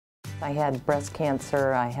I had breast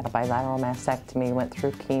cancer, I had a bilateral mastectomy, went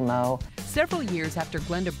through chemo. Several years after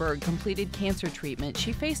Glenda Burgh completed cancer treatment,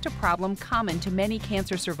 she faced a problem common to many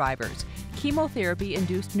cancer survivors: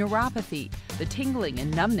 chemotherapy-induced neuropathy. The tingling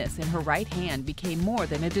and numbness in her right hand became more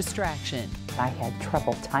than a distraction. I had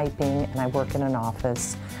trouble typing, and I work in an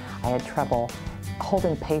office. I had trouble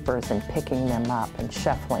holding papers and picking them up and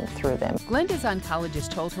shuffling through them. Glenda's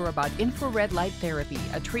oncologist told her about infrared light therapy,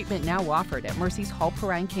 a treatment now offered at Mercy's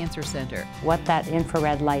Hall-Perrine Cancer Center. What that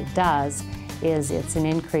infrared light does is it's an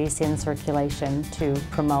increase in circulation to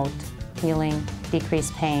promote healing,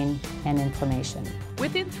 decrease pain, and inflammation.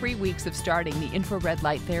 Within 3 weeks of starting the infrared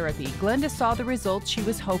light therapy, Glenda saw the results she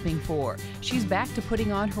was hoping for. She's back to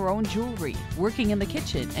putting on her own jewelry, working in the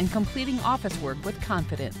kitchen, and completing office work with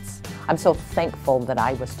confidence. I'm so thankful that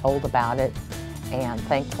I was told about it, and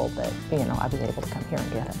thankful that, I was able to come here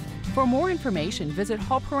and get it. For more information, visit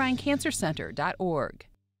hallperrinecancercenter.org.